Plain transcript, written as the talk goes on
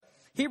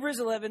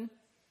Hebrews 11,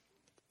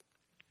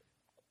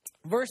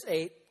 verse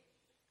 8,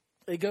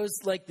 it goes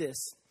like this.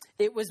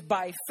 It was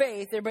by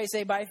faith, everybody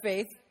say by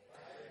faith,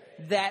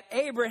 that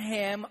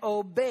Abraham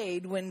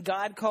obeyed when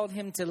God called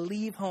him to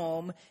leave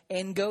home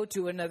and go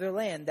to another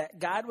land that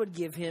God would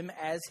give him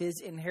as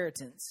his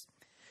inheritance.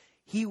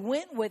 He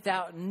went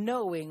without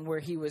knowing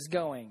where he was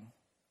going.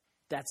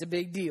 That's a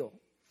big deal.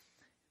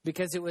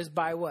 Because it was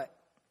by what?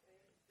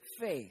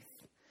 Faith.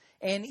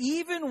 And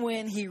even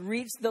when he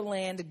reached the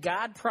land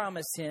God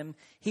promised him,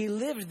 he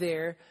lived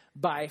there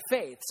by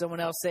faith. Someone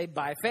else say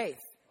by faith.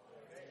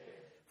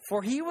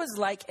 For he was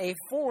like a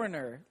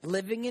foreigner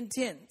living in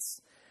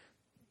tents.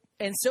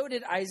 And so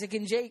did Isaac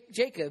and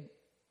Jacob,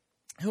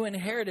 who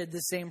inherited the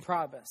same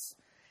promise.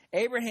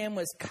 Abraham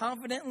was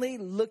confidently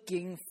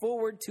looking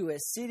forward to a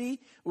city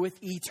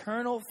with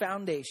eternal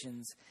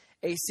foundations,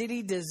 a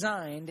city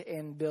designed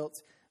and built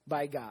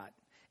by God.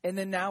 And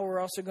then now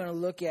we're also going to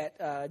look at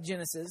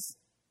Genesis,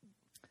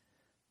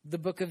 the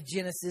book of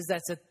Genesis.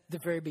 That's at the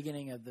very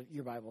beginning of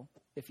your Bible,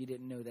 if you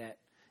didn't know that.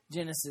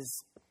 Genesis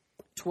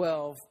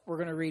 12, we're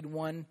going to read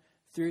 1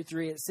 through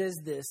 3. It says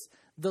this: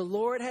 The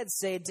Lord had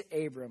said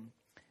to Abram,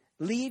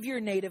 leave your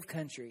native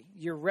country,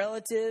 your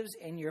relatives,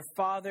 and your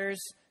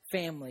father's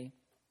family,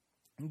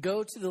 and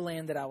go to the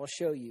land that I will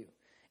show you,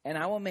 and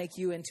I will make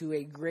you into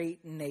a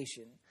great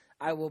nation.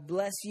 I will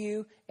bless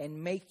you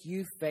and make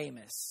you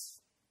famous.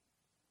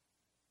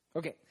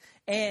 Okay,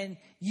 and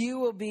you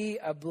will be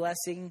a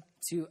blessing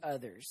to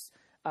others.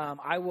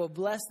 I will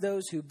bless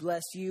those who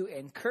bless you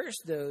and curse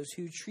those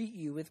who treat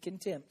you with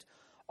contempt.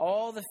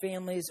 All the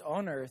families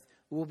on earth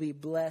will be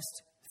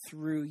blessed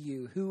through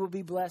you. Who will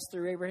be blessed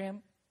through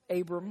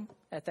Abram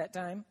at that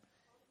time?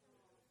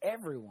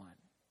 Everyone.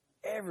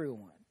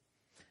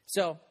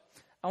 So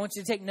I want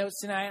you to take notes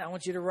tonight. I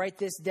want you to write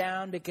this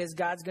down because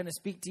God's going to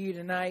speak to you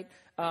tonight.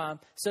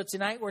 So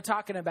tonight we're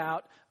talking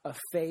about a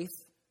faith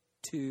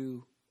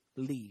to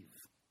leave.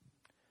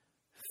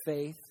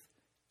 Faith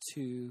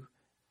to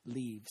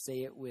leave.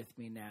 Say it with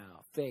me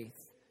now. Faith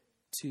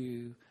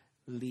to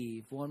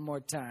leave. One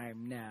more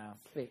time now.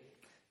 Faith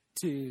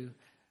to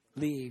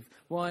leave.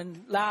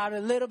 One louder,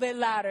 a little bit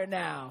louder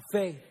now.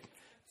 Faith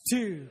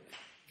to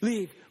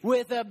leave.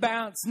 With a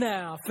bounce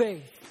now.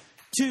 Faith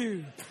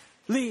to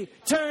leave.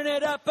 Turn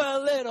it up a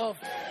little.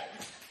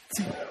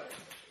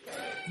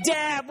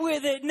 Dab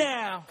with it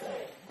now.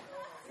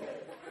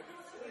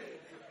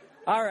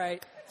 All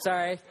right.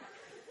 Sorry.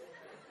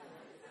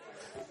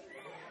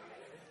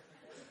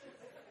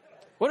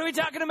 What are we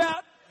talking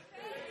about?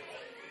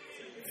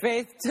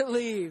 Faith to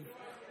leave.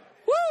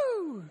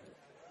 Woo!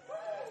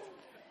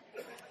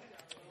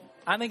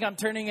 I think I'm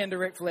turning into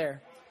Ric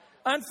Flair.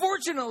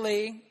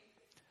 Unfortunately,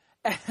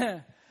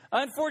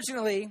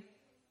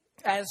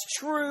 as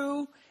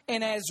true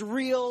and as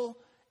real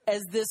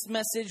as this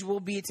message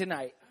will be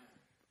tonight,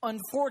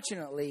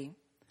 unfortunately,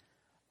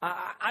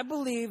 I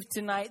believe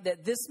tonight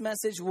that this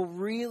message will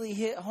really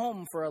hit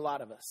home for a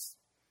lot of us.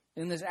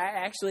 And this,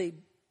 actually,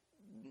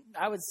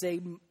 I would say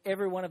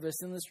every one of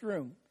us in this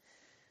room.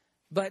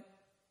 But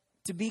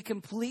to be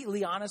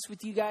completely honest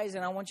with you guys,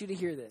 and I want you to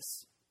hear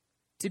this.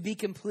 To be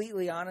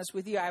completely honest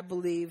with you, I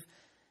believe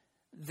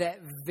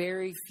that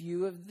very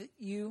few of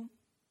you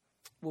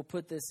will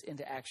put this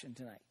into action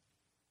tonight.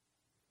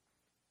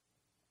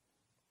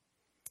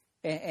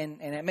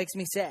 And it makes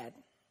me sad.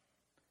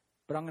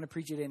 But I'm going to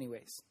preach it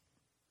anyways.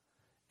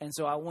 And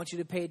so I want you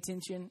to pay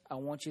attention. I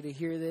want you to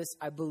hear this.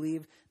 I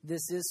believe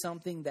this is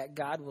something that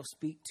God will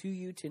speak to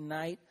you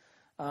tonight.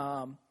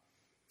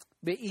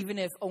 But even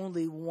if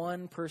only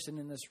one person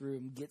in this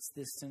room gets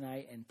this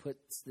tonight and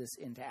puts this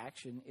into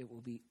action, it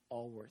will be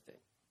all worth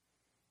it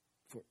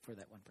for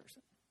that one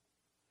person.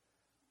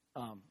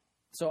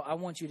 So I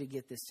want you to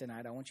get this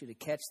tonight. I want you to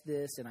catch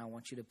this, and I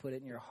want you to put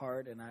it in your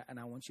heart, and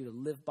I want you to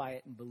live by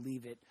it and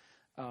believe it.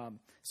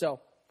 So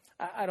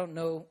I don't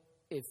know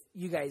if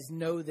you guys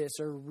know this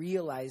or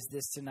realize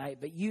this tonight,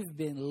 but you've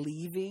been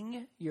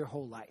leaving your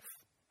whole life.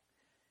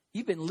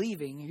 You've been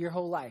leaving your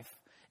whole life.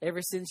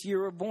 Ever since you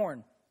were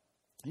born,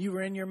 you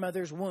were in your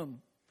mother's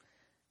womb.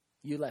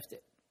 You left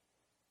it.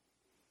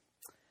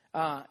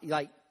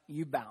 Like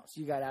you bounced.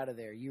 You got out of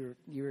there. You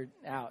were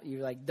out. You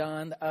were like,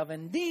 done, the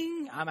oven,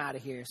 ding, I'm out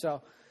of here.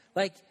 So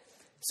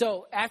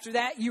after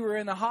that, you were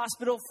in the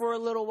hospital for a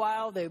little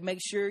while. They make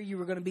sure you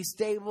were going to be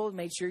stable,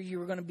 make sure you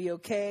were going to be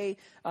okay.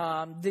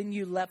 Then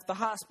you left the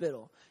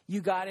hospital.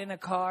 You got in a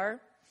car.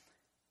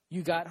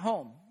 You got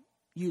home.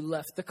 You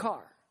left the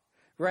car,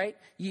 right?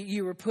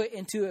 You were put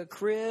into a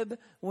crib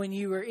when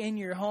you were in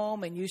your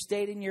home, and you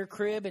stayed in your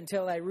crib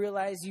until I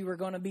realized you were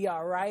going to be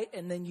all right.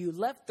 And then you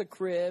left the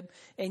crib,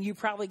 and you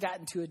probably got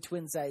into a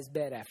twin-sized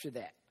bed after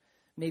that.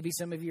 Maybe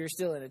some of you are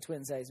still in a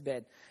twin-sized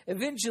bed.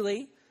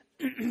 Eventually,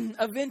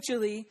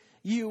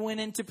 you went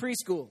into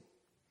preschool,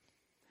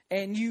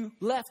 and you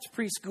left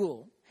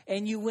preschool,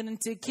 and you went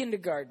into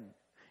kindergarten,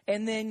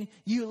 and then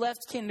you left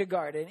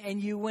kindergarten,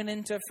 and you went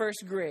into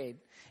first grade.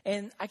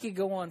 And I could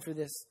go on for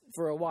this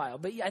for a while,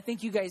 but I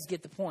think you guys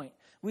get the point.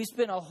 We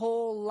spent a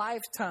whole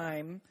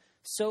lifetime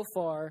so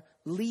far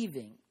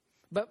leaving.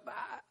 But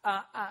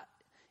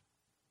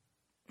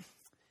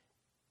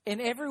And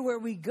everywhere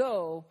we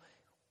go,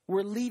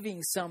 we're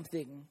leaving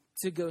something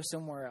to go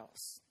somewhere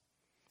else.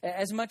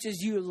 As much as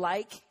you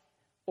like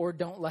or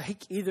don't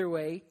like, either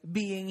way,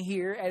 being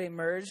here at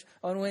Emerge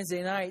on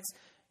Wednesday nights,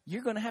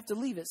 you're going to have to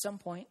leave at some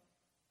point.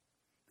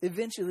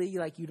 Eventually,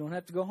 like, you don't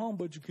have to go home,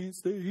 but you can't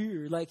stay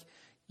here. Like,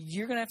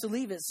 you're going to have to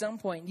leave at some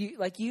point.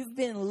 You've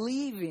been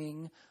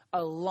leaving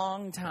a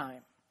long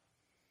time.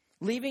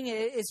 Leaving,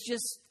 it's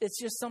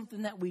just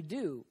something that we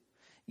do.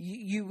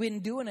 You've been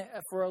doing it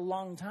for a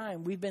long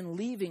time. We've been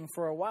leaving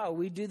for a while.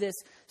 We do this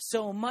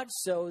so much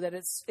so that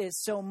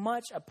it's so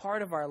much a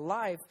part of our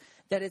life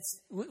that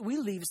we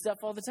leave stuff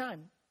all the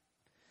time.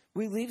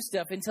 We leave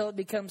stuff until it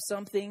becomes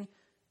something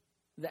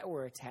that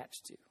we're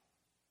attached to.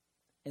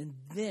 And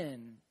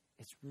then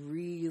it's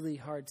really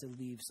hard to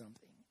leave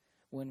something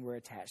when we're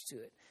attached to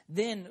it.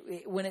 Then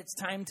when it's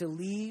time to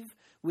leave,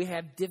 we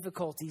have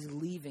difficulties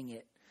leaving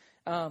it.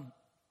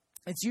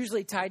 It's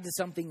usually tied to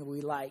something that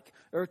we like,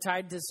 or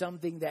tied to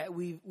something that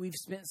we've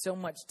spent so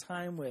much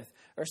time with,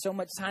 or so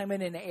much time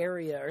in an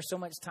area, or so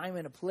much time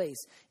in a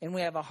place, and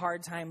we have a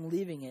hard time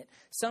leaving it.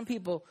 Some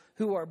people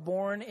who are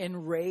born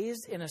and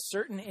raised in a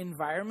certain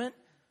environment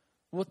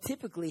will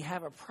typically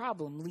have a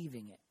problem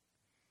leaving it.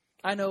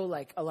 I know,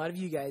 like, a lot of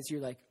you guys,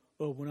 you're like,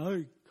 oh, when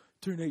I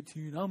turn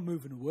 18, I'm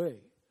moving away.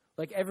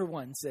 Like,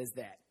 everyone says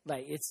that.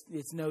 Like,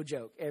 it's no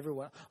joke.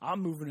 Everyone, I'm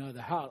moving out of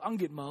the house. I'm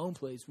getting my own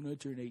place when I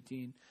turn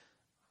 18.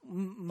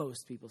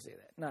 Most people say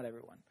that, not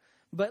everyone.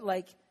 But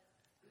like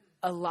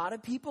a lot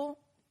of people,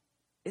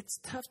 it's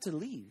tough to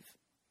leave.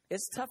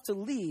 It's tough to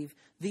leave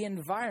the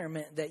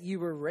environment that you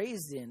were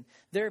raised in.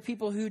 There are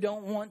people who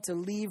don't want to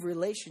leave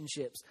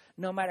relationships,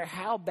 no matter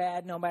how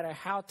bad, no matter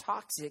how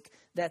toxic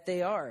that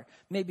they are.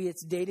 Maybe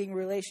it's dating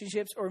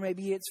relationships, or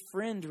maybe it's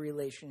friend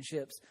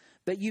relationships.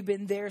 But you've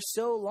been there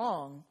so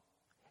long,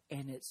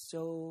 and it's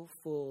so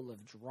full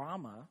of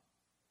drama.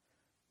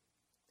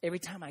 Every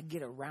time I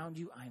get around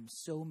you, I'm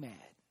so mad.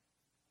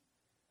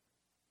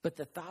 But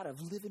the thought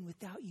of living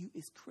without you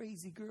is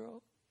crazy,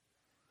 girl.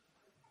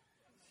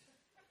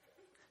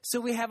 So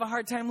we have a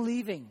hard time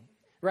leaving,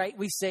 right?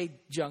 We say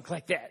junk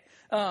like that.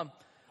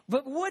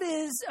 But what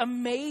is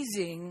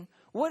amazing?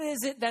 What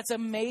is it that's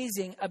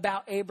amazing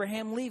about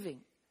Abraham leaving?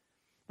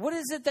 What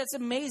is it that's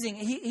amazing?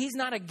 He's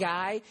not a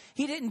guy.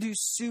 He didn't do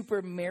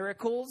super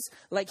miracles.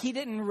 Like, he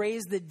didn't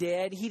raise the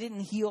dead. He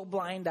didn't heal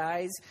blind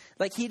eyes.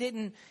 Like, he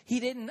didn't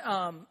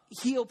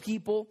heal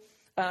people.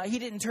 He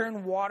didn't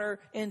turn water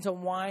into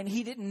wine.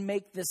 He didn't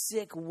make the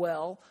sick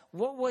well.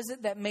 What was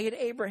it that made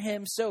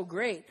Abraham so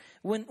great?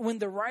 When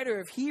the writer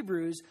of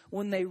Hebrews,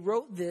 when they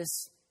wrote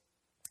this,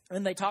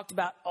 and they talked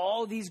about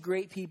all these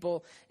great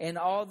people and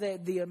all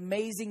the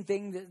amazing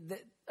thing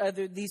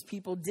that these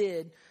people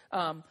did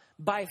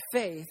by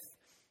faith,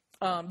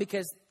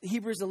 because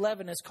Hebrews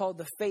 11 is called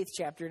the faith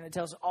chapter, and it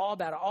tells all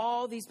about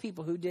all these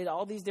people who did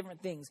all these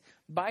different things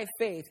by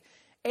faith.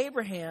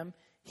 Abraham,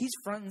 he's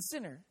front and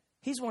center.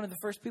 He's one of the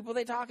first people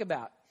they talk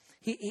about.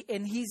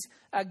 And he's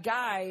a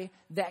guy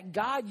that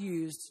God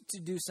used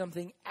to do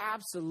something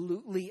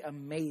absolutely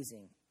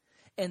amazing.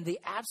 And the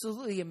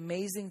absolutely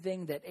amazing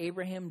thing that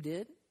Abraham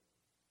did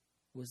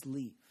was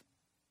leave.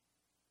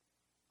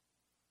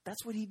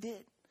 That's what he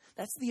did.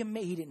 That's the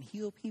amazing. He didn't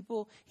heal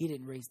people. He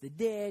didn't raise the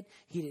dead.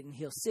 He didn't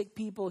heal sick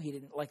people. He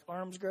didn't, like,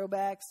 arms grow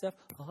back, stuff.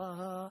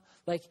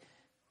 Like,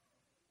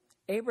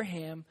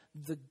 Abraham,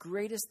 the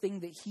greatest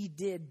thing that he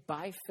did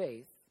by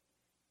faith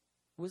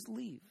was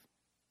leave.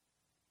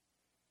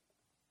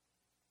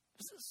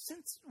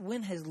 Since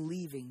when has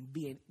leaving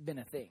been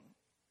a thing?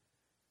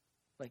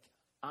 Like,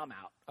 I'm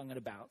out. I'm going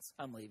to bounce.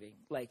 I'm leaving.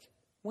 Like,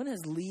 when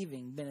has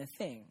leaving been a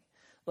thing?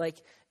 Like,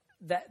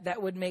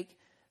 that would make...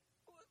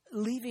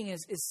 Leaving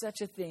is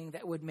such a thing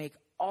that would make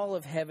all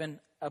of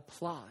heaven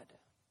applaud.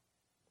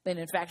 And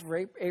in fact,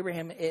 for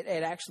Abraham, it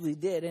actually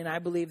did. And I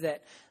believe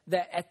that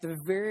at the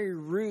very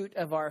root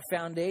of our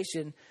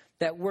foundation,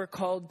 that we're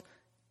called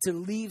to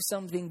leave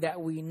something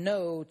that we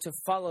know, to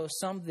follow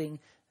something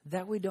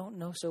that we don't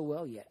know so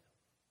well yet,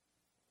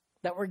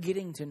 that we're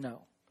getting to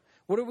know.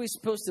 What are we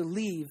supposed to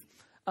leave?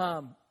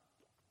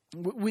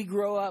 We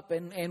grow up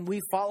and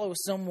we follow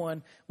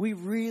someone we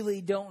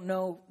really don't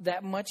know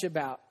that much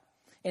about.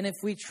 And if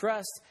we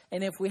trust,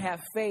 and if we have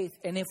faith,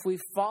 and if we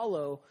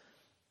follow,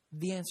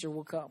 the answer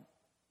will come.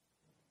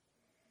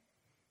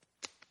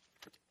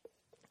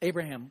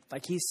 Abraham,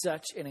 like, he's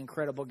such an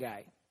incredible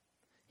guy.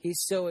 He's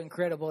so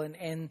incredible.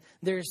 And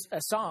there's a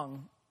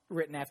song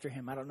written after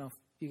him. I don't know if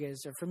you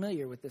guys are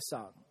familiar with this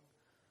song.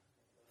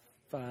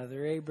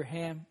 Father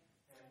Abraham,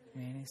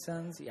 many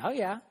sons. Oh,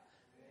 yeah.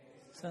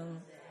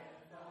 Son.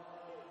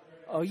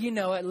 Oh, you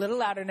know it. A little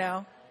louder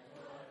now.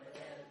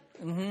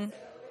 Mm-hmm.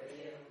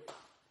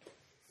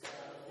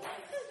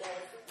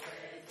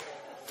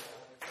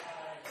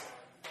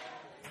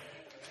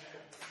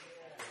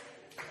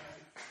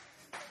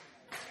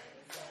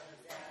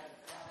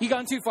 You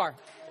gone too far.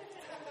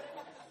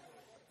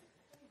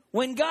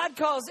 When God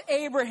calls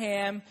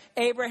Abraham,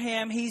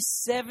 he's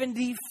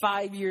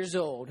 75 years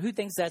old. Who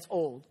thinks that's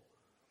old?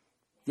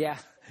 Yeah.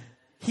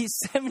 He's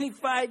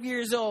 75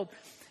 years old.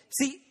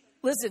 See,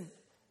 listen,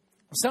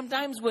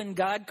 Sometimes when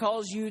God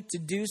calls you to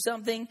do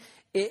something,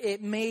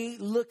 it may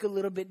look a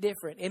little bit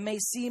different. It may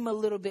seem a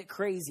little bit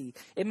crazy.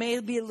 It may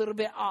be a little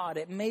bit odd.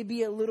 It may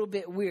be a little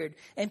bit weird.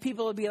 And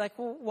people will be like,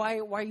 well, why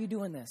are you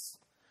doing this?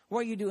 Why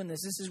are you doing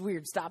this? This is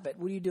weird. Stop it.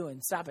 What are you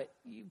doing? Stop it.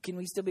 Can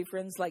we still be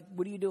friends? Like,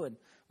 what are you doing?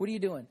 What are you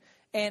doing?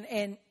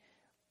 And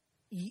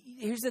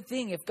here's the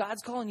thing. If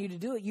God's calling you to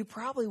do it, you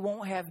probably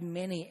won't have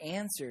many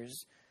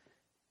answers.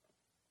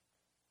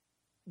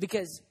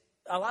 Because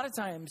a lot of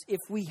times, if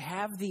we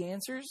have the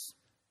answers,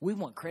 we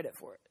want credit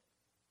for it.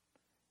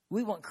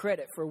 We want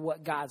credit for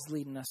what God's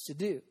leading us to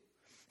do.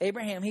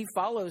 Abraham, he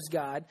follows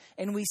God,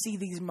 and we see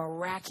these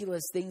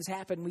miraculous things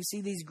happen. We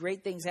see these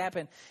great things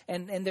happen.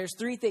 And there's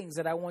 3 things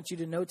that I want you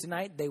to know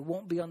tonight. They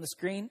won't be on the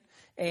screen,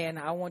 and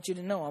I want you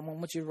to know. I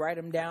want you to write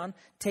them down.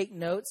 Take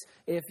notes.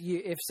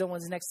 If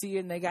someone's next to you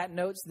and they got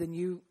notes, then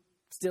you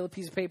steal a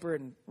piece of paper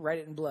and write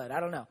it in blood. I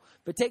don't know.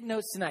 But take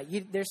notes tonight.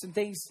 There's some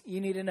things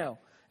you need to know.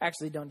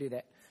 Actually, don't do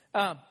that.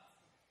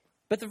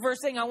 But the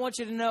first thing I want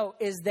you to know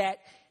is that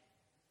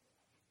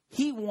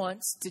He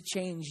wants to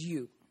change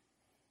you.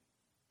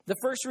 The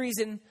first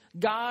reason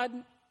God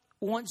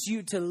wants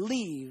you to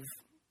leave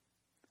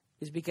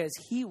is because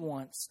He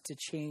wants to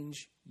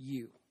change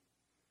you.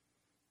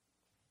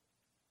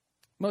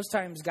 Most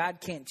times God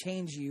can't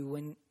change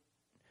you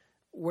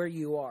where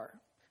you are.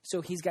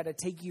 So He's got to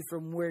take you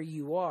from where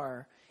you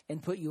are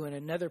and put you in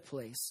another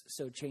place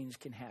so change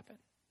can happen.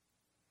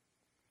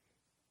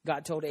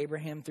 God told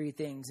Abraham 3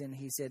 things, and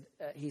he said,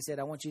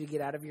 I want you to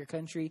get out of your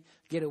country,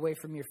 get away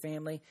from your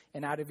family,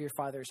 and out of your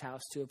father's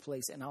house to a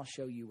place, and I'll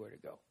show you where to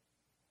go.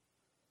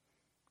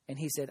 And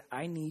He said,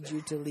 I need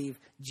you to leave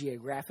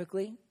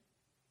geographically,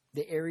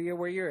 the area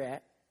where you're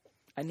at.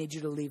 I need you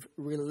to leave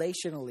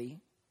relationally,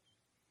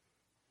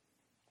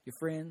 your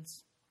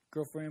friends,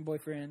 girlfriend,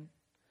 boyfriend,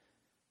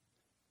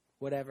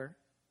 whatever.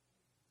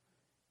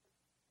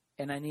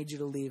 And I need you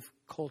to leave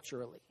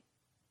culturally.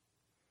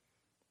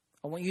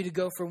 I want you to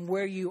go from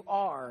where you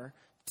are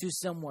to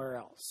somewhere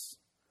else.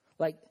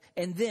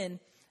 And then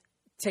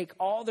take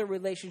all the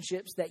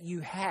relationships that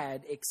you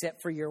had,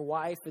 except for your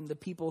wife and the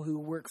people who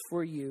work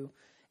for you,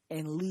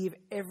 and leave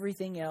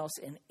everything else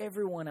and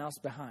everyone else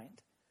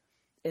behind.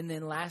 And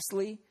then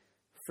lastly,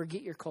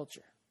 forget your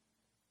culture.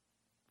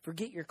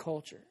 Forget your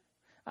culture.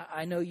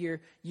 I know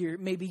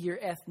maybe your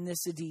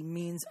ethnicity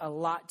means a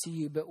lot to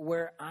you, but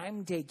where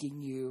I'm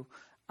taking you,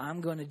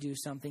 I'm going to do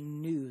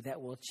something new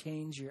that will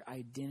change your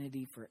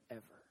identity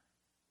forever.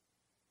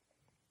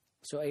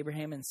 So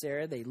Abraham and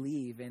Sarah, they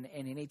leave. And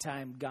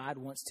anytime God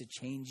wants to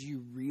change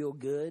you real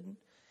good,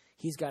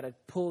 He's got to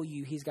pull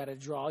you. He's got to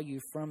draw you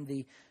from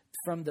the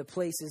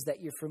places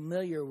that you're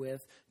familiar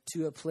with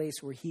to a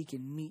place where He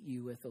can meet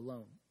you with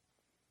alone.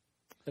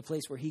 The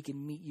place where He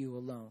can meet you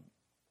alone.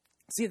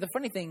 See, the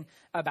funny thing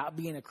about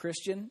being a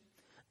Christian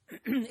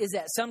is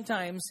that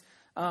sometimes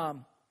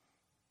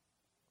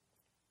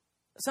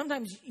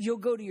you'll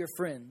go to your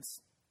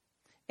friends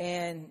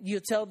and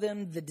you'll tell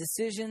them the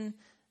decision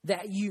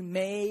that you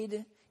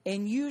made.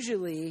 And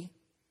usually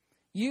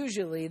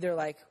they're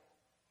like,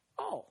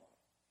 oh,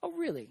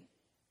 really?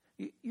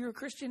 You're a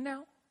Christian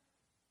now?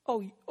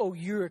 Oh,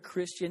 you're a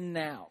Christian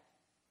now.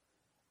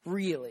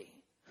 Really?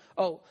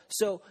 Oh,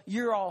 so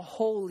you're all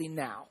holy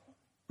now,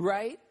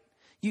 right?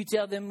 You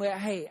tell them, well,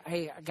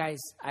 hey, guys,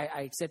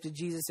 I accepted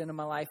Jesus into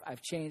my life.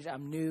 I've changed.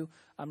 I'm new.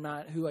 I'm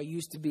not who I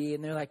used to be.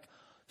 And they're like,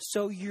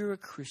 so you're a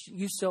Christian.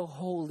 You're so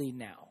holy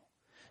now.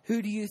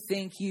 Who do you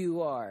think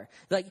you are?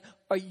 Like,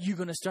 are you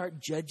going to start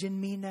judging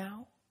me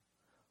now?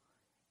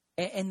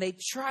 And they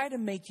try to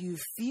make you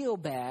feel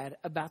bad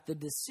about the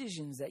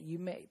decisions that you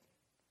made.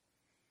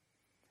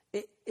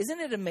 Isn't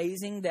it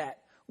amazing that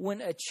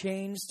when a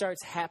change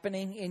starts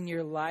happening in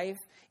your life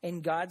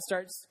and God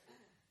starts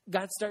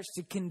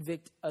to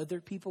convict other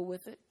people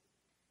with it?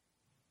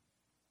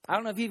 I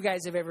don't know if you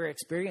guys have ever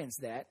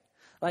experienced that.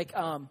 Like,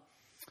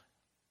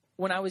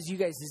 when I was you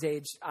guys'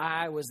 age,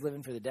 I was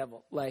living for the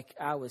devil. Like,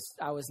 I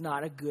was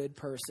not a good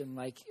person.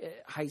 Like,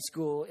 high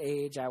school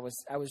age, I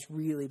was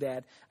really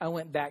bad. I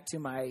went back to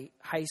my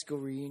high school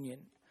reunion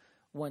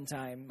one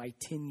time, my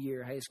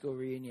 10-year high school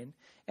reunion,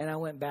 and I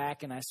went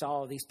back and I saw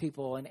all these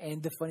people.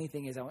 And the funny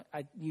thing is,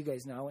 you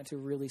guys know, I went to a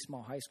really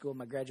small high school.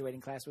 My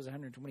graduating class was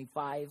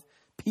 125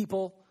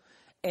 people,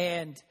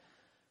 and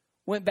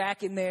went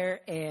back in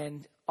there,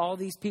 and all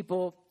these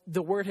people,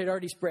 the word had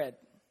already spread.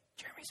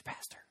 Jeremy's a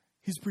pastor.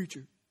 He's a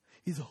preacher.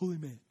 He's a holy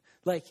man.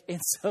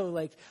 And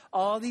so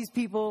all these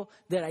people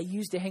that I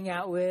used to hang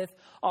out with,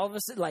 all of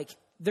a sudden,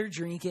 they're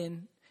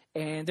drinking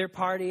and they're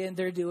partying,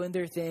 they're doing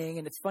their thing.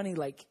 And it's funny,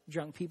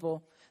 drunk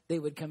people, they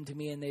would come to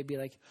me and they'd be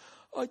like,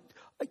 I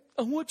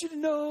want you to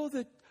know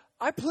that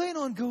I plan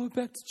on going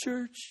back to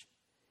church.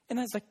 And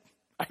I was like,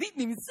 I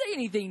didn't even say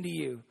anything to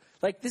you.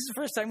 This is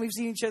the first time we've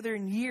seen each other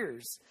in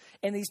years.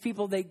 And these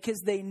people,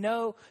 because they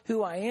know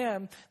who I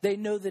am, they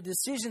know the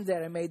decisions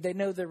that I made, they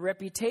know the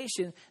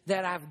reputation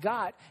that I've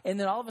got. And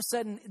then all of a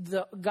sudden,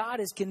 God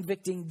is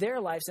convicting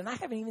their lives, and I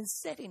haven't even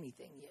said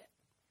anything yet.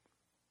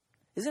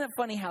 Isn't it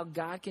funny how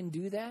God can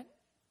do that?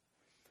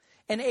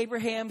 And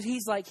Abraham,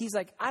 he's like,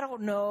 I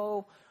don't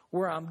know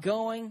where I'm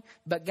going,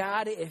 but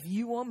God, if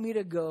you want me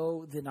to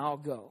go, then I'll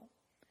go.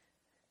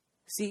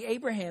 See,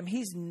 Abraham,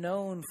 he's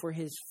known for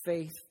his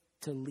faith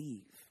to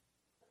leave.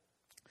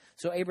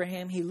 So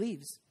Abraham, he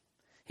leaves.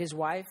 His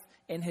wife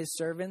and his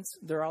servants,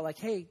 they're all like,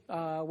 hey, where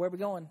are we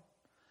going?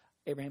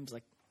 Abraham's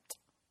like,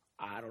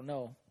 I don't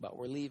know, but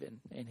we're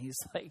leaving. And he's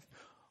like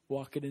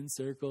walking in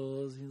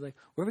circles. He's like,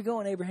 where are we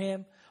going,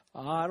 Abraham?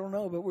 I don't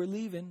know, but we're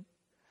leaving.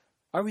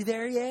 Are we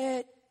there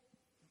yet?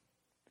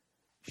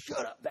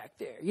 Shut up back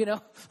there,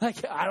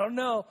 like, I don't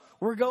know.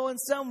 We're going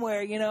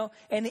somewhere,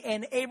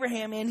 and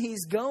Abraham, and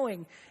he's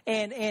going.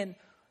 And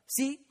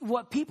see,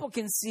 what people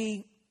can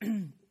see,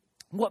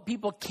 what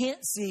people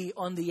can't see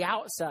on the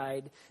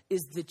outside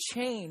is the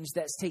change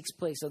that takes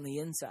place on the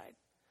inside.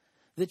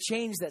 The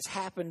change that's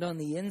happened on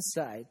the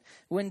inside.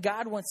 When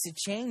God wants to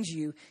change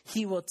you,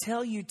 he will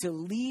tell you to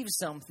leave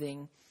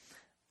something.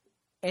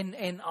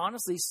 And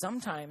honestly,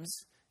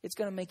 sometimes it's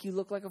going to make you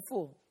look like a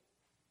fool.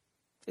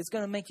 It's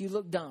going to make you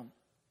look dumb.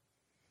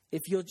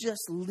 If you'll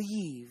just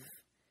leave,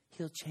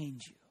 he'll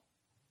change you.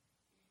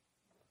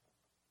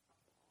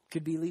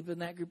 Could be leaving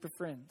that group of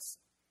friends.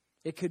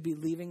 It could be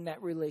leaving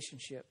that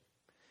relationship.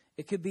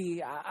 It could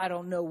be, I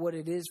don't know what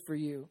it is for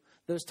you,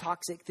 those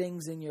toxic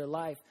things in your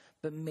life,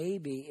 but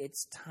maybe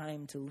it's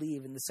time to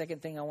leave. And the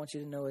second thing I want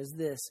you to know is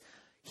this: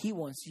 he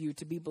wants you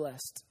to be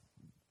blessed.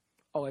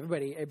 Oh,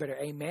 everybody better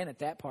amen at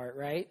that part,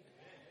 right?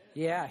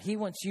 Yeah, he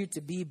wants you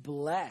to be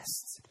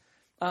blessed.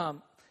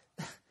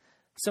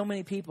 So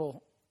many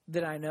people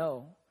that I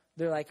know,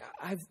 they're like,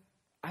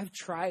 I've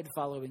tried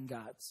following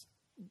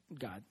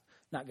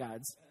not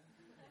God's.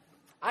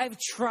 I've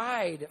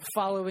tried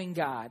following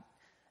God,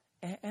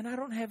 and I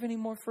don't have any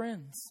more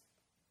friends.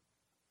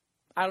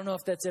 I don't know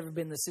if that's ever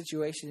been the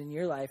situation in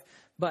your life,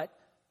 but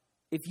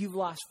if you've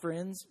lost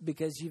friends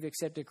because you've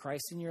accepted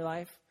Christ in your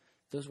life,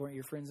 those weren't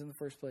your friends in the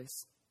first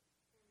place.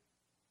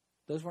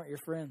 Those weren't your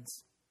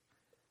friends.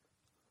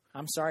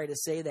 I'm sorry to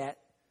say that.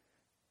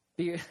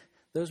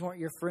 Those weren't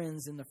your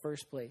friends in the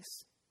first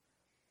place.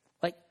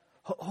 Like,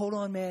 hold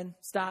on, man.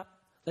 Stop.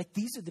 Like,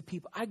 these are the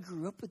people. I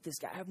grew up with this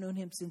guy. I've known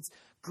him since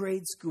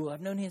grade school.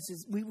 I've known him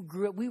since we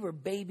grew up. We were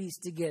babies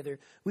together.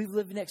 We've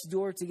lived next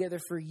door together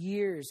for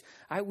years.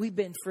 We've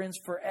been friends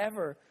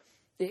forever.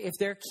 If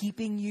they're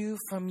keeping you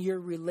from your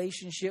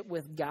relationship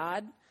with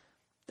God,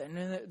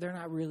 then they're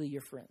not really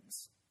your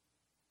friends.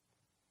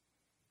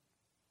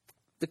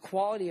 The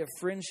quality of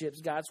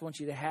friendships God wants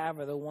you to have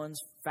are the ones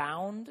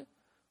found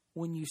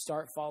when you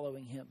start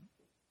following him.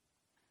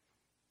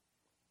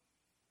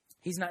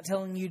 He's not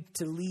telling you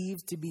to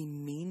leave to be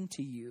mean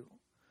to you.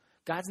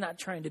 God's not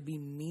trying to be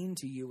mean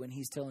to you when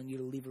he's telling you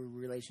to leave a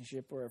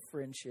relationship or a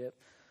friendship.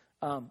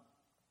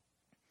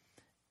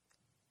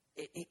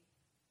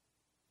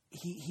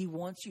 He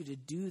wants you to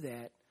do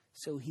that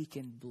so he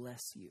can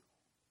bless you.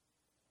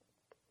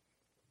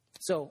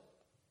 So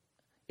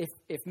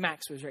if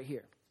Max was right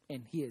here,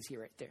 and he is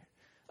here right there.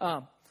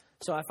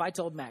 So if I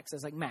told Max, I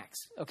was like, Max,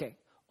 okay,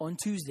 on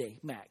Tuesday,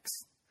 Max,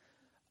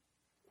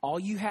 all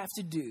you have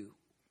to do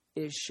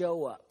is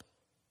show up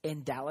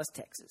in Dallas,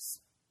 Texas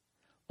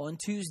on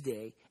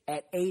Tuesday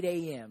at 8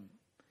 a.m.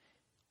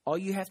 All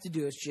you have to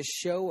do is just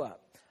show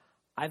up.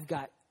 I've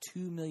got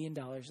 $2 million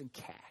in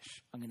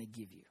cash I'm going to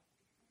give you.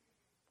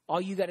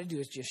 All you got to do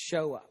is just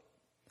show up.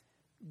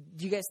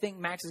 Do you guys think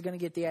Max is going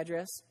to get the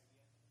address?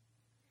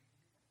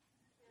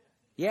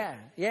 Yeah.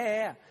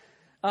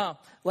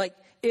 Like,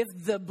 if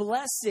the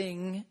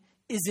blessing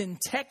is in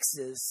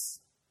Texas,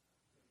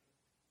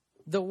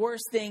 the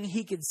worst thing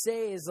he could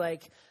say is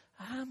like,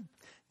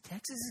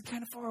 Texas is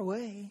kind of far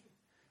away.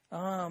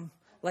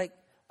 Like,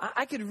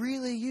 I could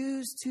really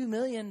use $2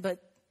 million,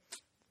 but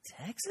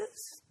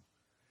Texas?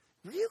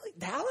 Really?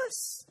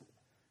 Dallas?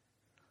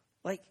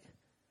 Like,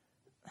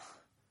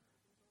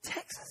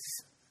 Texas?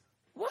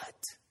 What?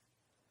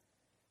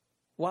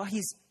 While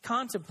he's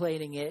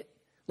contemplating it,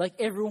 like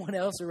everyone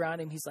else around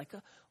him, he's like,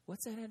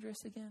 what's that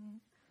address again?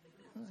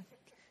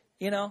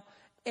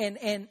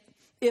 And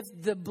if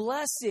the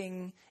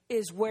blessing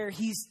is where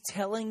he's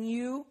telling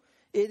you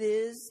it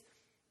is,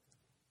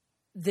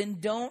 then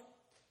don't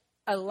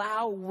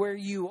allow where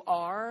you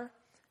are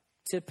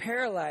to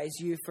paralyze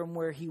you from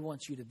where he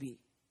wants you to be.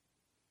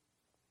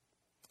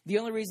 The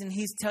only reason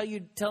he's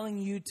telling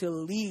you to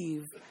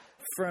leave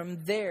from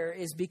there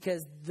is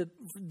because the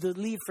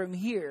leave from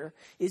here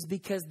is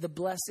because the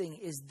blessing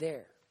is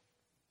there.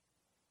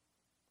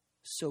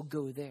 So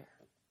go there.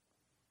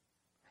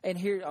 And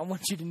here, I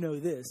want you to know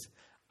this.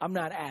 I'm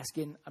not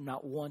asking, I'm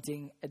not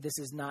wanting, this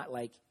is not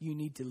like you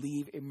need to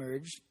leave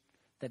Emerge.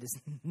 That is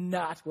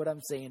not what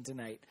I'm saying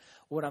tonight.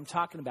 What I'm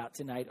talking about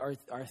tonight are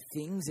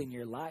things in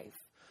your life,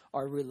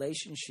 are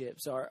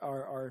relationships,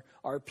 are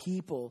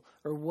people,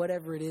 or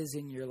whatever it is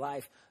in your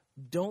life.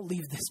 Don't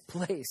leave this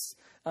place.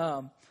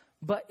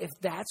 But if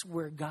that's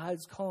where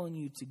God's calling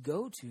you to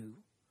go to,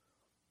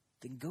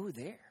 then go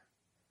there.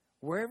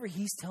 Wherever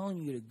he's telling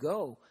you to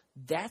go,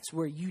 that's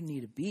where you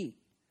need to be.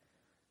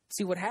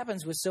 See, what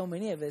happens with so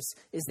many of us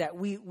is that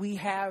we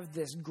have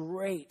this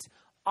great,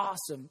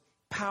 awesome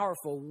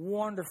powerful,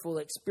 wonderful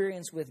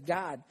experience with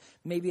God.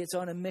 Maybe it's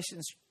on a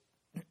missions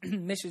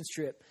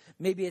trip.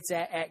 Maybe it's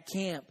at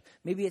camp.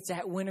 Maybe it's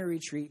at winter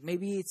retreat.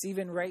 Maybe it's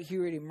even right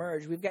here at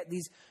Emerge. We've got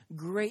these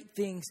great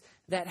things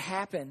that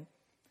happen.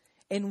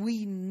 And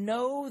we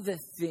know the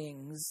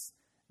things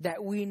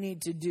that we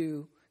need to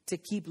do to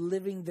keep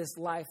living this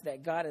life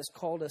that God has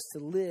called us to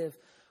live.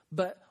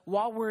 But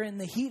while we're in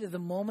the heat of the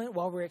moment,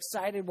 while we're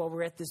excited, while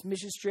we're at this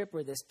mission trip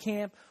or this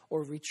camp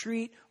or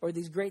retreat or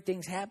these great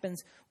things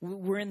happens,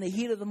 we're in the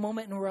heat of the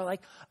moment and we're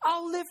like,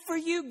 I'll live for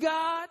you,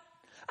 God.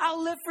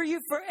 I'll live for you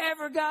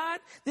forever, God.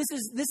 This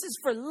is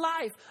for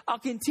life. I'll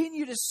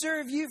continue to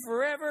serve you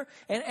forever.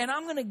 And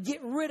I'm going to get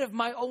rid of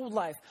my old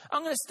life.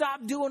 I'm going to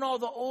stop doing all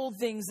the old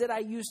things that I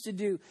used to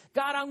do.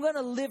 God, I'm going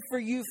to live for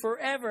you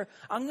forever.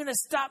 I'm going to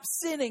stop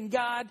sinning,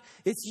 God.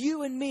 It's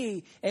you and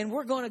me. And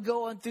we're going to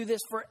go on through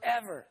this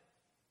forever.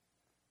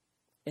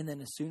 And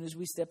then as soon as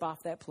we step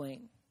off that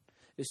plane,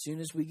 as soon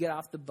as we get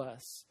off the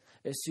bus,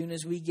 as soon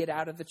as we get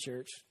out of the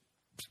church,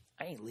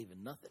 I ain't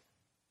leaving nothing.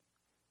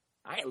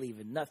 I ain't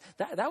leaving nothing.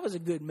 That was a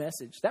good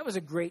message. That was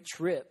a great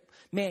trip.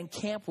 Man,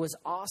 camp was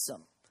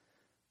awesome.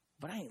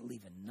 But I ain't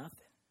leaving nothing.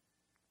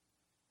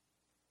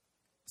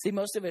 See,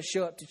 most of us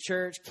show up to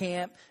church,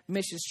 camp,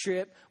 missions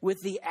trip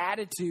with the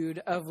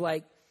attitude of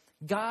like,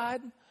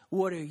 God,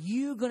 what are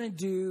you going to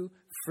do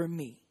for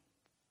me?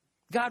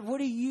 God,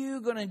 what are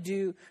you going to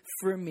do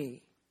for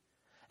me?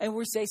 And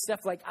we say stuff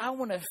like, I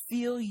want to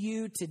feel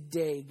you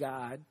today,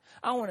 God.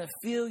 I want to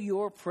feel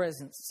your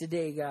presence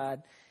today,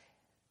 God.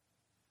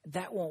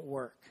 That won't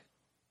work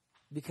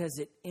because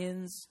it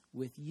ends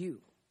with you.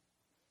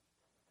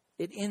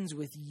 It ends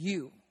with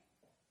you.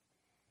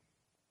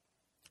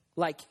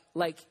 Like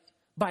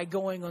by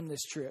going on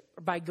this trip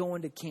or by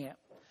going to camp,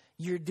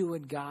 you're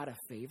doing God a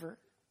favor.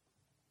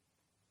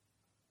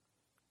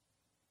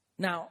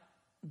 Now,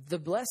 the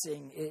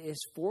blessing is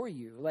for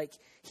you. Like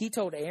he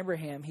told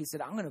Abraham, he said,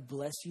 I'm going to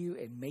bless you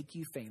and make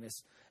you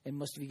famous. And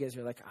most of you guys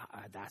are like,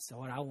 that's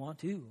what I want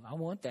too. I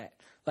want that.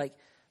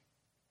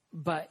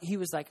 But he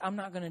was like, I'm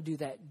not going to do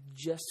that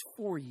just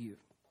for you.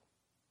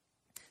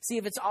 See,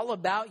 if it's all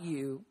about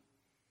you,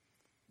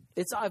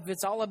 if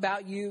it's all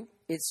about you,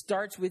 it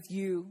starts with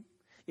you,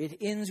 it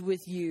ends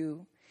with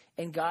you,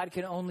 and God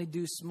can only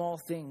do small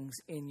things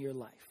in your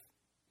life.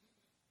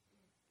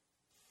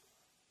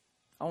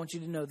 I want you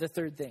to know the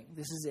third thing.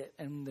 This is it,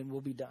 and then we'll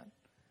be done.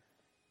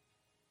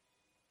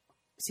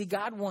 See,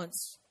 God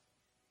wants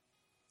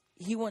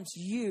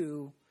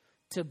you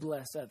to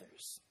bless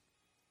others.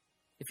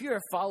 If you're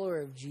a follower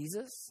of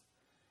Jesus,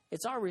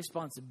 it's our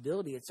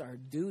responsibility, it's our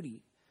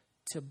duty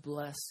to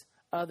bless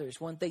others.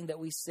 One thing that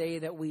we say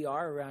that we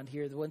are around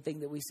here, the one thing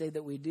that we say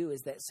that we do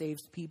is that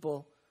saves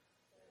people,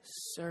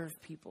 serve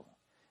people.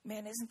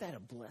 Man, isn't that a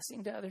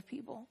blessing to other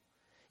people?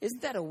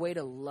 Isn't that a way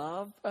to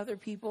love other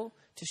people,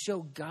 to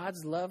show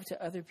God's love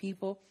to other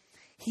people?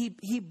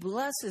 He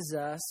blesses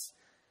us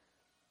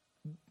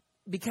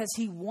because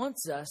he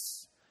wants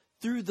us,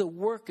 through the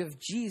work of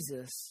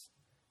Jesus,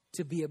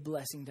 to be a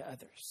blessing to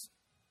others.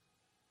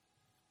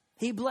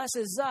 He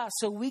blesses us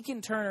so we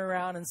can turn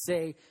around and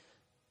say,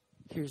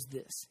 here's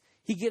this.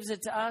 He gives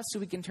it to us so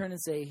we can turn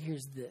and say,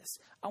 here's this.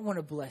 I want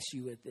to bless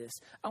you with this.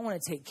 I want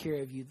to take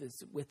care of you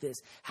with this.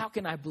 How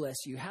can I bless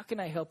you? How can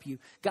I help you?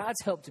 God's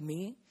helped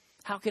me.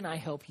 How can I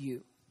help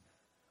you?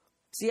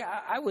 See,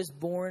 I was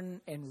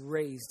born and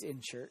raised in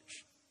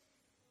church.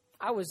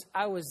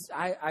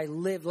 I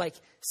lived, like,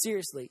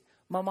 seriously.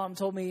 My mom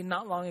told me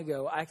not long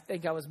ago, I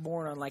think I was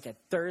born on like a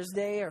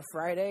Thursday or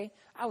Friday.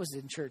 I was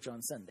in church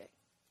on Sunday.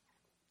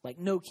 Like,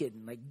 no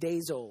kidding, like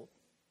days old.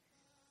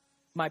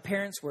 My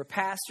parents were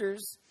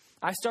pastors.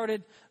 I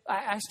started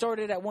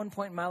at one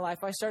point in my life,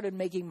 I started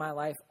making my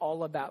life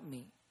all about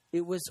me.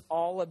 It was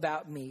all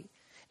about me.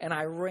 And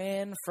I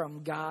ran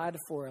from God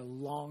for a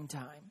long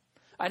time.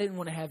 I didn't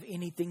want to have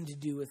anything to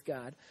do with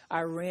God.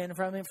 I ran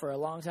from him for a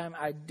long time.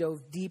 I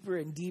dove deeper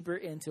and deeper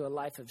into a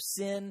life of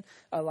sin,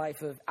 a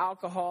life of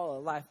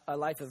alcohol, a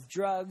life of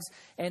drugs.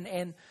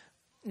 And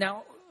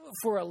now,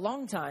 for a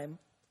long time,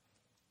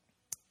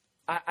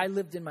 I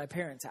lived in my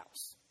parents'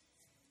 house.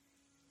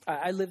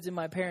 I lived in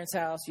my parents'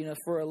 house,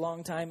 for a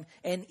long time.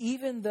 And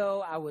even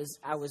though I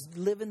was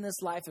living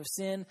this life of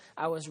sin,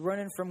 I was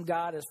running from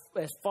God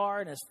as far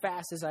and as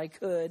fast as I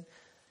could.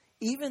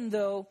 Even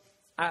though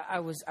I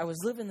was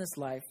living this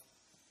life,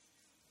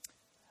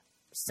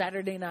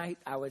 Saturday night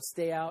I would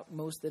stay out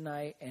most of the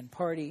night and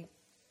party.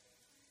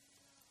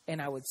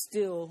 And I would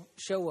still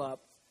show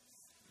up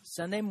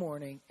Sunday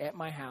morning at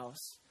my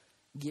house,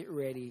 get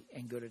ready,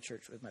 and go to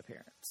church with my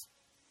parents.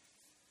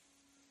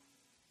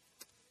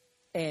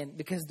 And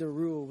because the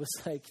rule was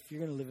like, if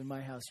you're going to live in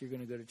my house, you're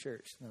going to go to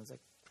church. And I was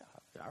like,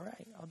 all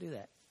right, I'll do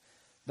that.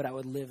 But I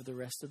would live the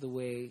rest of the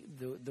way,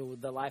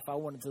 the life I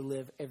wanted to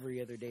live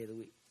every other day of the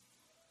week.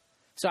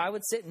 So I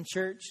would sit in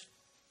church,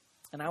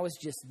 and I was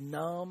just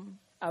numb.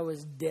 I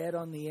was dead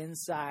on the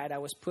inside. I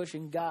was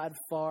pushing God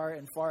far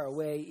and far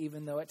away,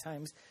 even though at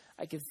times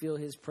I could feel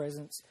his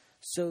presence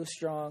so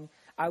strong.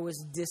 I was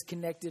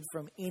disconnected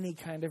from any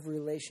kind of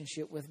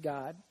relationship with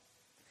God.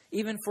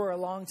 even for a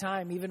long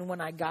time, even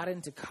when I got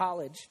into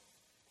college.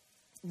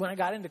 When I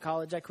got into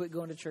college, I quit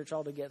going to church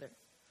altogether.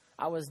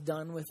 I was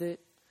done with it.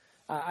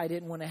 I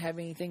didn't want to have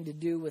anything to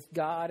do with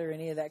God or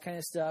any of that kind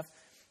of stuff.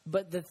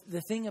 But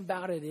the thing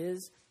about it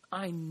is,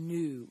 I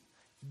knew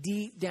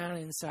deep down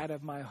inside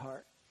of my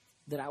heart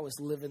that I was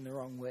living the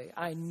wrong way.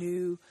 I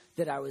knew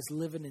that I was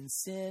living in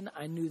sin.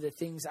 I knew the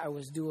things I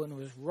was doing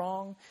was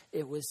wrong.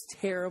 It was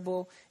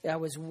terrible. I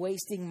was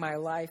wasting my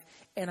life.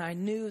 And I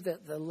knew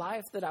that the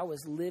life that I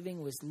was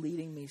living was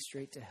leading me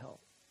straight to hell.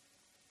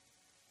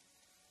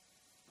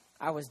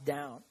 I was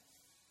down,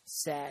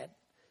 sad,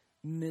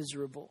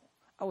 miserable.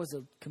 I was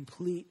a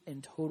complete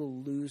and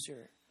total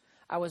loser.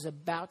 I was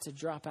about to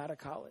drop out of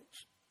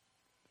college.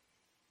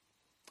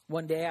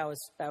 One day I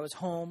was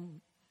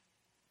home,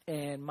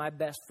 and my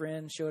best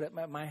friend showed up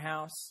at my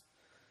house,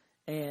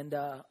 and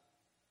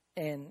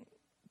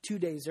 2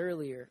 days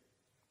earlier,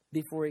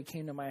 before he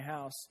came to my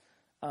house,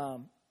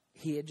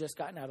 he had just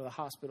gotten out of the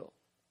hospital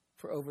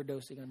for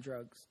overdosing on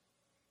drugs.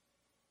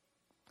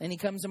 And he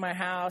comes to my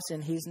house,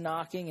 and he's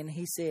knocking, and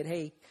he said,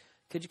 "Hey,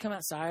 could you come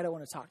outside? I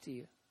want to talk to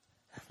you."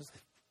 I was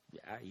like,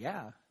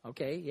 yeah,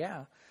 okay,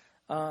 yeah.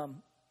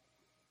 And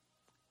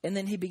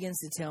then he begins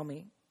to tell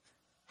me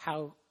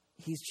how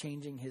he's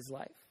changing his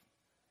life,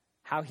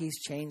 how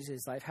he's changed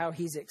his life, how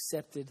he's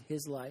accepted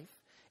his life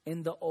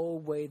in the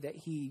old way that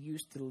he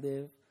used to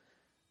live.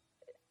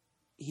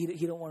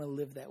 He don't want to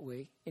live that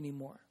way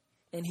anymore.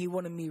 And he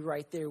wanted me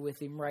right there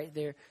with him, right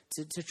there,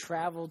 to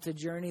travel, to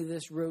journey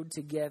this road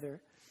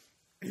together.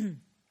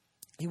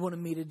 He wanted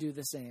me to do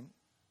the same.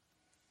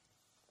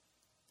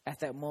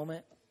 At that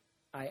moment,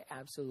 I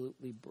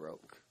absolutely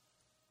broke.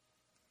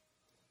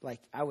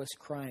 Like, I was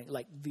crying,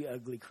 like the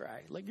ugly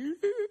cry. Like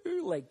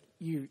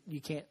you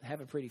can't have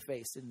a pretty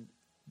face and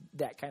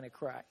that kind of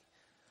cry.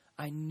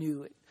 I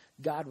knew it.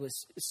 God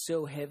was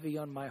so heavy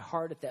on my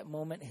heart at that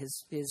moment.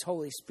 His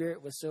Holy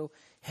Spirit was so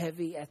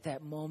heavy at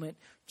that moment.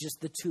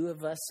 Just the two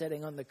of us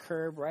sitting on the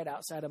curb right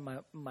outside of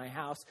my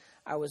house.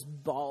 I was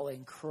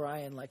bawling,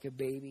 crying like a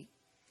baby.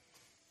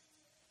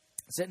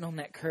 Sitting on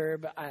that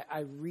curb,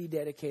 I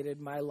rededicated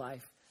my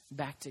life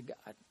back to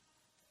God,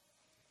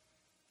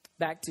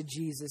 back to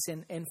Jesus.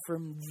 And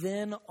from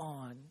then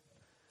on,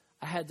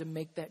 I had to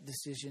make that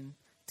decision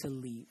to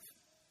leave.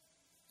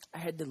 I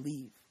had to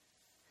leave.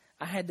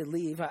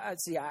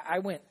 I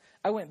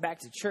went back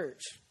to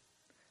church.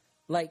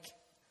 Like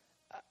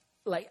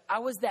I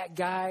was that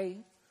guy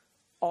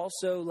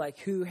also, like,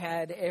 who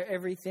had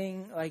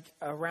everything like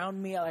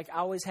around me. Like, I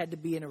always had to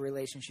be in a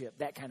relationship,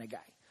 that kind of guy.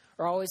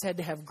 Or always had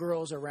to have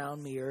girls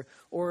around me,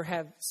 or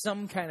have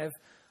some kind of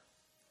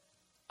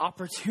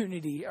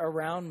opportunity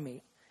around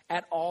me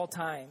at all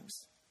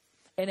times.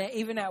 And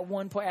even at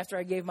one point, after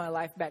I gave my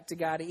life back to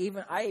God,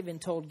 I even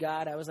told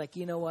God, I was like,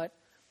 you know what,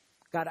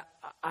 God,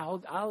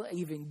 I'll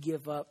even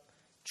give up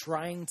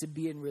trying to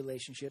be in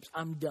relationships.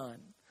 I'm done.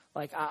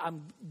 Like,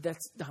 I'm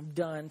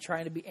done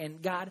trying to be.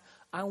 And God,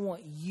 I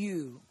want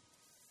you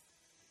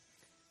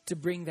to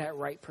bring that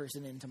right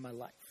person into my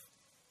life.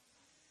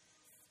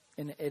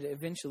 And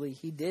eventually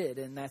he did,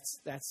 and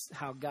that's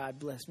how God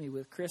blessed me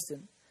with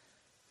Kristen.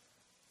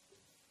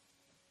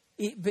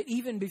 But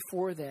even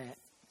before that,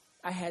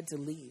 I had to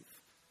leave.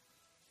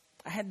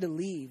 I had to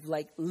leave.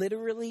 Like,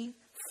 literally,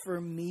 for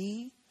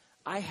me,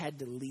 I had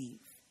to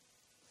leave.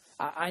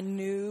 I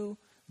knew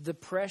the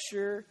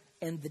pressure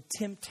and the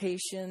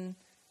temptation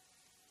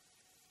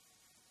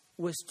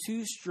was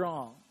too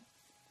strong.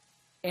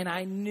 And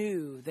I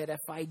knew that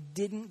if I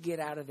didn't get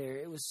out of there,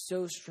 it was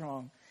so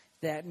strong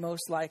that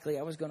most likely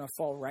I was going to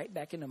fall right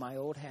back into my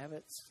old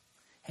habits,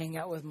 hang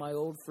out with my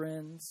old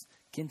friends,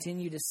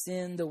 continue to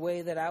sin the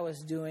way that I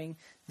was doing.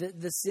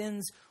 The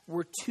sins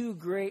were too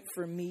great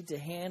for me to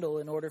handle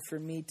in order for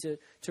me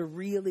to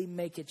really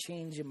make a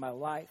change in my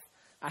life.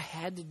 I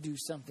had to do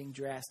something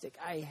drastic.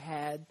 I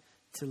had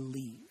to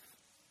leave.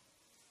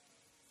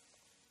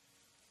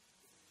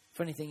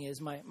 Funny thing is,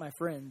 my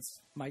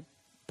friends, my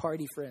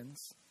party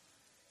friends,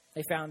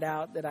 they found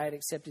out that I had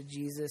accepted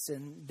Jesus,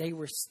 and they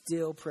were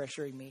still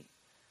pressuring me.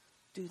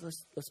 Dude,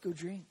 let's go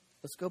drink.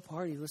 Let's go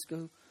party. Let's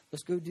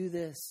go do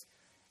this.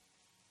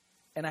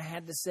 And I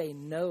had to say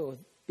no,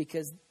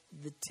 because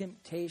the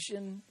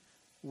temptation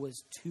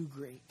was too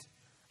great.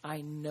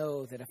 I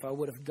know that if I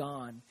would have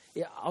gone,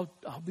 I'll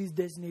be the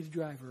designated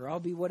driver, or I'll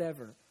be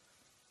whatever.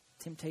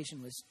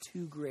 Temptation was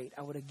too great.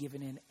 I would have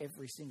given in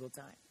every single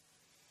time.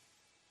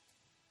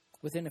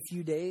 Within a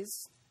few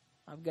days,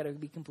 I've got to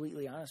be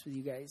completely honest with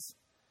you guys.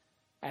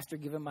 After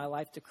giving my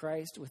life to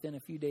Christ, within a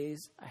few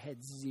days, I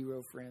had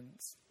 0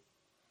 friends.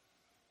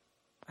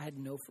 I had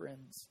no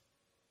friends.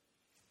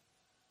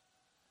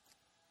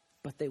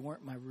 But they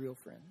weren't my real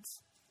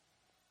friends.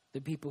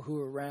 The people who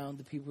were around,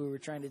 the people who were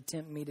trying to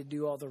tempt me to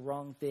do all the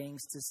wrong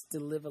things, to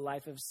live a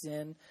life of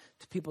sin,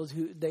 to people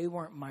who, they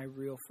weren't my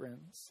real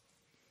friends.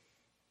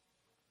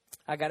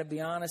 I got to be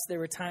honest, there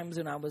were times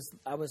when I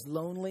was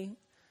lonely.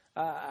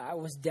 I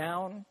was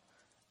down.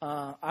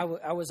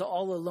 I was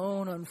all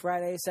alone on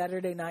Friday,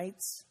 Saturday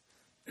nights.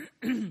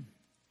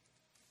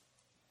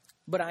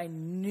 But I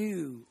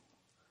knew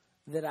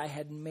that I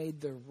had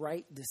made the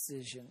right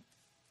decision.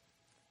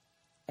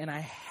 And I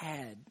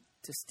had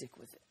to stick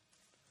with it.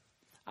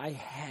 I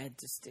had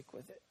to stick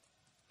with it.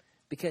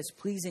 Because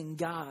pleasing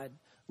God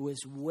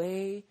was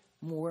way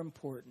more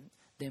important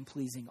than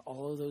pleasing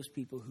all of those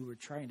people who were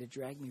trying to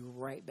drag me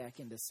right back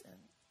into sin.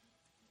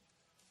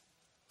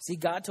 See,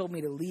 God told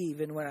me to leave,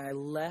 and when I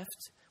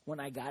left,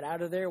 when I got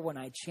out of there, when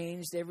I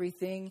changed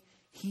everything,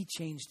 He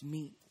changed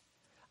me.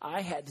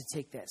 I had to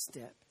take that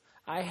step.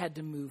 I had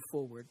to move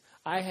forward.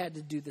 I had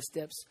to do the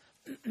steps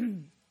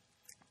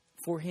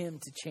for Him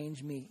to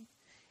change me.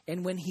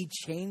 And when He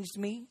changed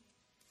me,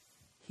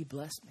 He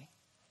blessed me.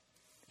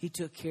 He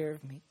took care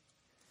of me.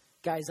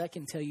 Guys, I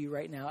can tell you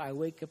right now, I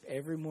wake up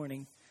every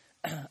morning,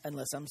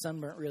 unless I'm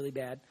sunburnt really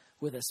bad,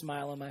 with a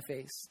smile on my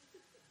face.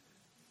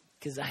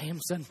 Because I am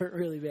sunburnt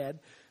really bad.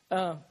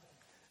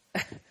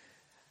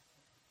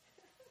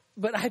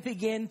 But I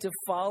began to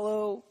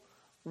follow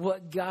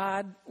what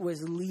God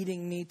was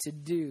leading me to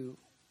do.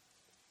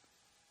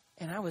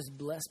 And I was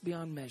blessed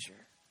beyond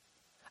measure.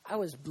 I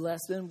was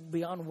blessed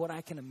beyond what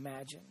I can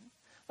imagine.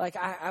 Like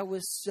I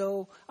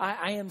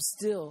am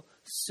still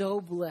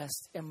so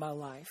blessed in my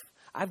life.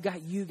 I've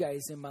got you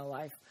guys in my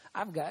life.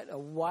 I've got a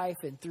wife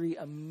and 3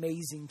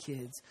 amazing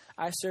kids.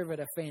 I serve at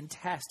a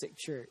fantastic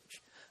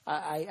church.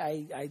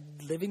 I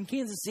live in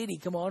Kansas City.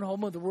 Come on,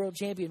 home of the world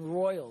champion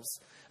Royals.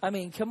 I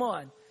mean, come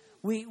on.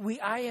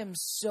 I am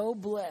so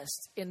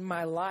blessed in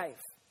my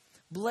life.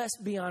 Blessed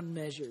beyond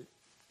measure.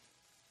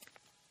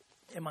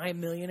 Am I a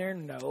millionaire?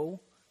 No,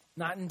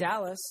 not in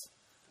Dallas.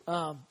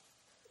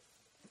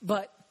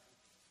 But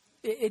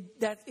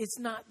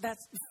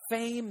that's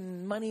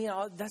fame, money.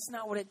 That's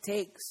not what it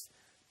takes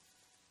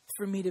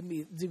for me to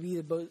be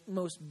the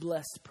most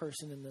blessed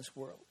person in this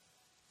world.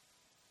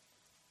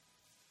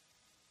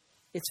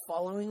 It's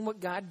following what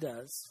God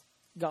does,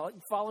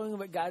 following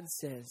what God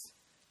says,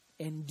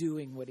 and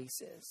doing what He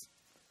says.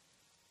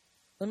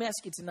 Let me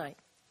ask you tonight,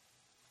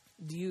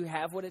 do you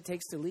have what it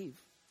takes to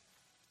leave?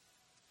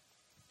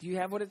 Do you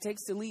have what it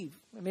takes to leave?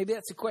 Maybe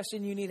that's a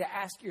question you need to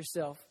ask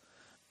yourself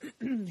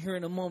here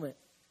in a moment.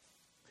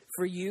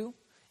 For you,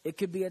 it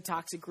could be a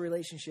toxic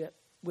relationship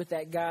with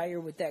that guy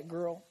or with that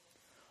girl.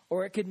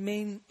 Or it could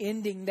mean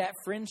ending that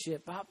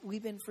friendship. Bob,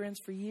 we've been friends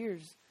for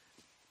years.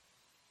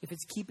 If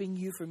it's keeping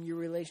you from your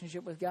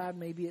relationship with God,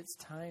 maybe it's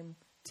time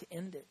to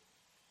end it.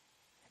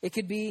 It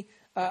could be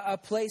a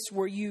place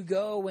where you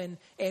go, and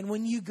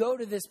when you go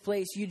to this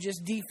place, you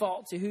just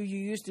default to who you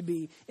used to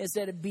be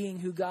instead of being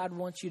who God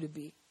wants you to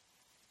be.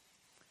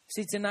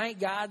 See,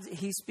 tonight,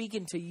 He's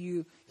speaking to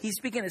you. He's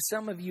speaking to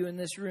some of you in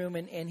this room,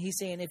 and He's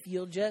saying, if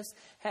you'll just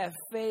have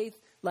faith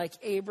like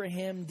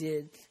Abraham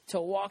did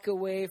to walk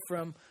away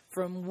from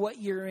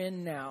what you're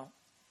in now,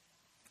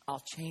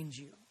 I'll change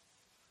you.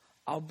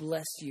 I'll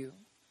bless you.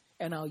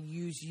 And I'll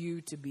use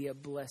you to be a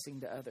blessing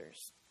to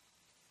others.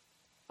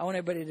 I want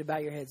everybody to bow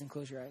your heads and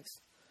close your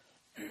eyes.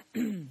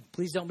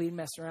 Please don't be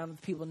messing around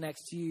with people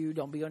next to you.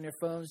 Don't be on your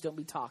phones. Don't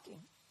be talking.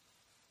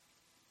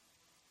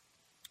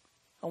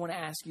 I want to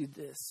ask you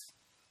this.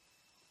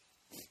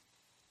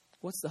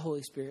 What's the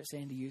Holy Spirit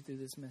saying to you through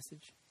this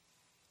message?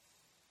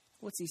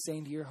 What's He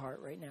saying to your heart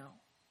right now?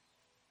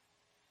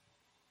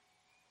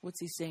 What's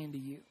He saying to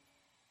you?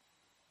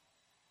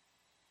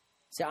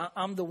 See,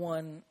 I'm the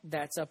one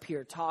that's up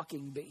here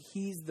talking, but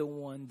He's the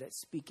one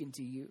that's speaking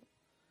to you.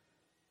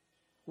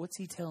 What's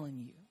He telling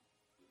you?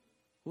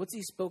 What's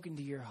He spoken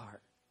to your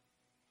heart?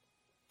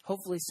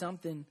 Hopefully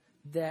something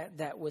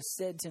that was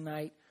said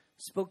tonight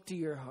spoke to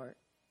your heart.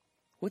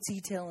 What's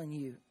He telling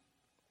you?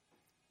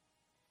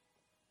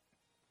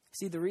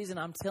 See, the reason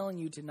I'm telling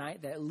you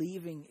tonight that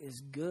leaving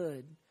is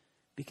good,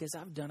 because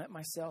I've done it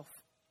myself.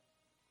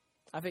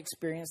 I've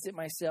experienced it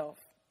myself.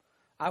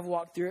 I've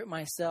walked through it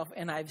myself,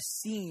 and I've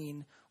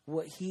seen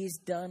what He's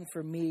done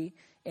for me.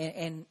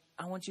 And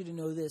I want you to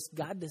know this.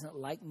 God doesn't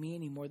like me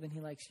any more than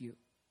He likes you.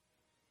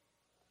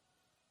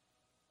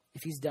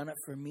 If He's done it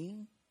for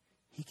me,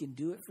 He can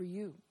do it for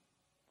you.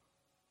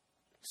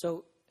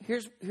 So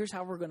here's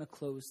how we're going to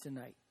close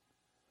tonight.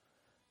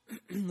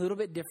 A little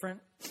bit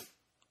different.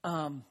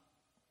 But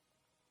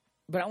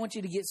I want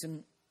you to get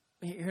some,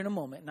 here in a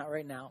moment, not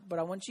right now, but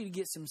I want you to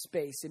get some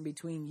space in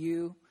between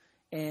you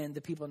and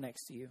the people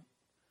next to you.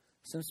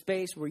 Some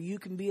space where you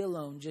can be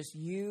alone, just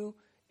you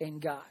and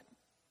God.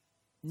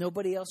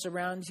 Nobody else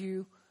around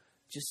you.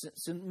 Just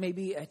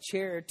maybe a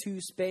chair or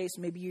 2 space.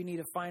 Maybe you need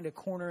to find a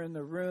corner in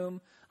the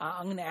room.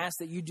 I'm going to ask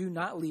that you do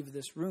not leave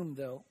this room,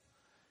 though.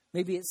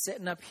 Maybe it's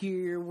sitting up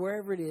here,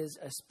 wherever it is,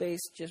 a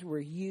space just where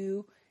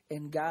you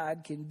and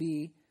God can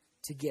be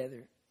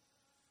together.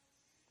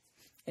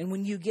 And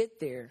when you get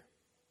there,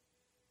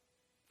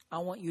 I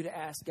want you to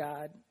ask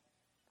God,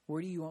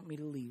 where do you want me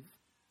to leave?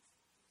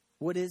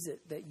 What is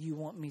it that you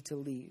want me to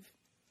leave?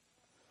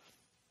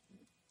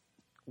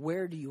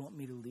 Where do you want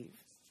me to leave?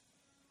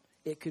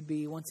 It could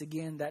be, once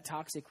again, that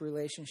toxic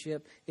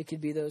relationship. It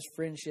could be those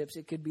friendships.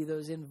 It could be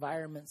those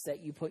environments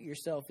that you put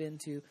yourself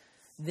into.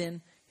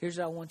 Then here's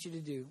what I want you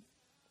to do.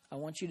 I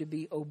want you to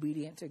be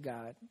obedient to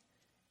God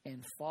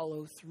and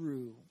follow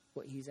through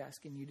what He's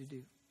asking you to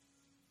do.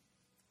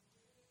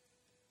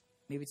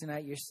 Maybe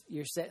tonight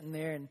you're sitting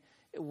there, and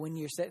when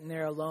you're sitting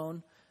there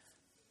alone,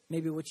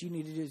 maybe what you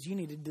need to do is you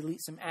need to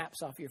delete some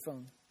apps off your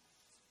phone.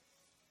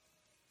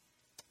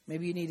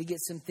 Maybe you need to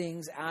get some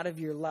things out of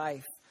your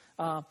life.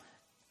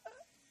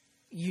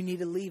 You need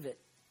to leave it.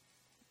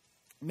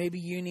 Maybe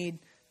you need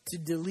to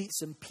delete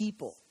some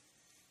people.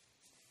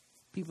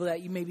 People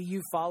that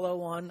you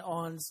follow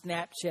on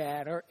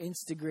Snapchat or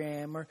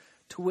Instagram or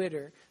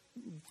Twitter,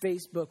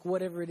 Facebook,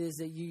 whatever it is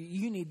that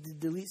you need to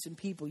delete some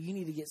people. You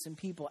need to get some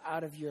people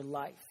out of your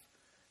life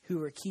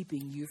who are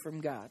keeping you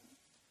from God.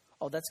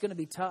 Oh, that's going to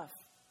be tough.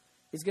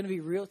 It's going to be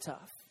real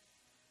tough.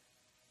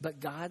 But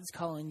God's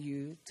calling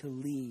you to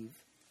leave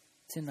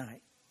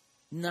tonight.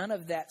 None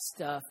of that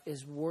stuff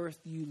is worth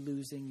you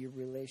losing your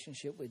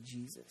relationship with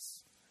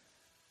Jesus.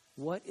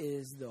 What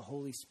is the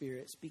Holy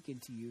Spirit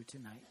speaking to you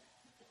tonight?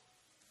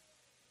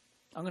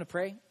 I'm going to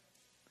pray,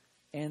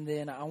 and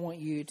then I want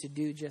you to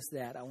do just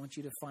that. I want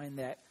you to find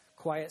that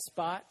quiet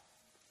spot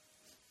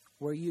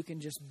where you can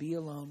just be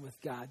alone with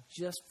God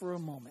just for a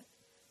moment.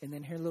 And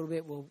then here in a little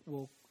bit,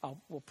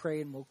 we'll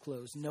pray and we'll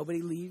close.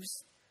 Nobody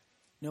leaves.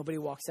 Nobody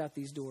walks out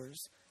these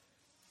doors.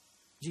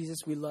 Jesus,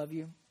 we love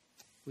you.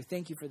 We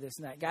thank you for this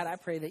night. God, I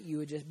pray that you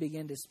would just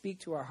begin to speak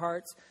to our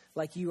hearts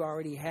like you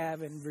already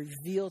have and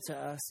reveal to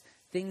us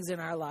things in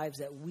our lives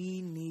that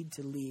we need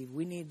to leave.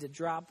 We need to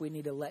drop. We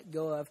need to let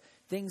go of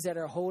things that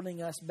are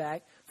holding us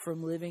back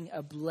from living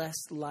a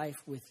blessed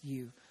life with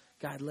you.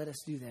 God, let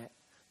us do that.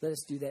 Let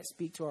us do that.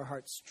 Speak to our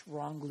hearts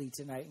strongly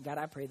tonight. And God,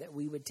 I pray that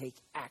we would take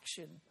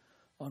action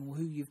on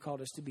who you've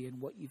called us to be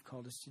and what you've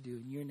called us to do.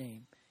 In your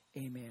name,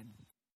 amen.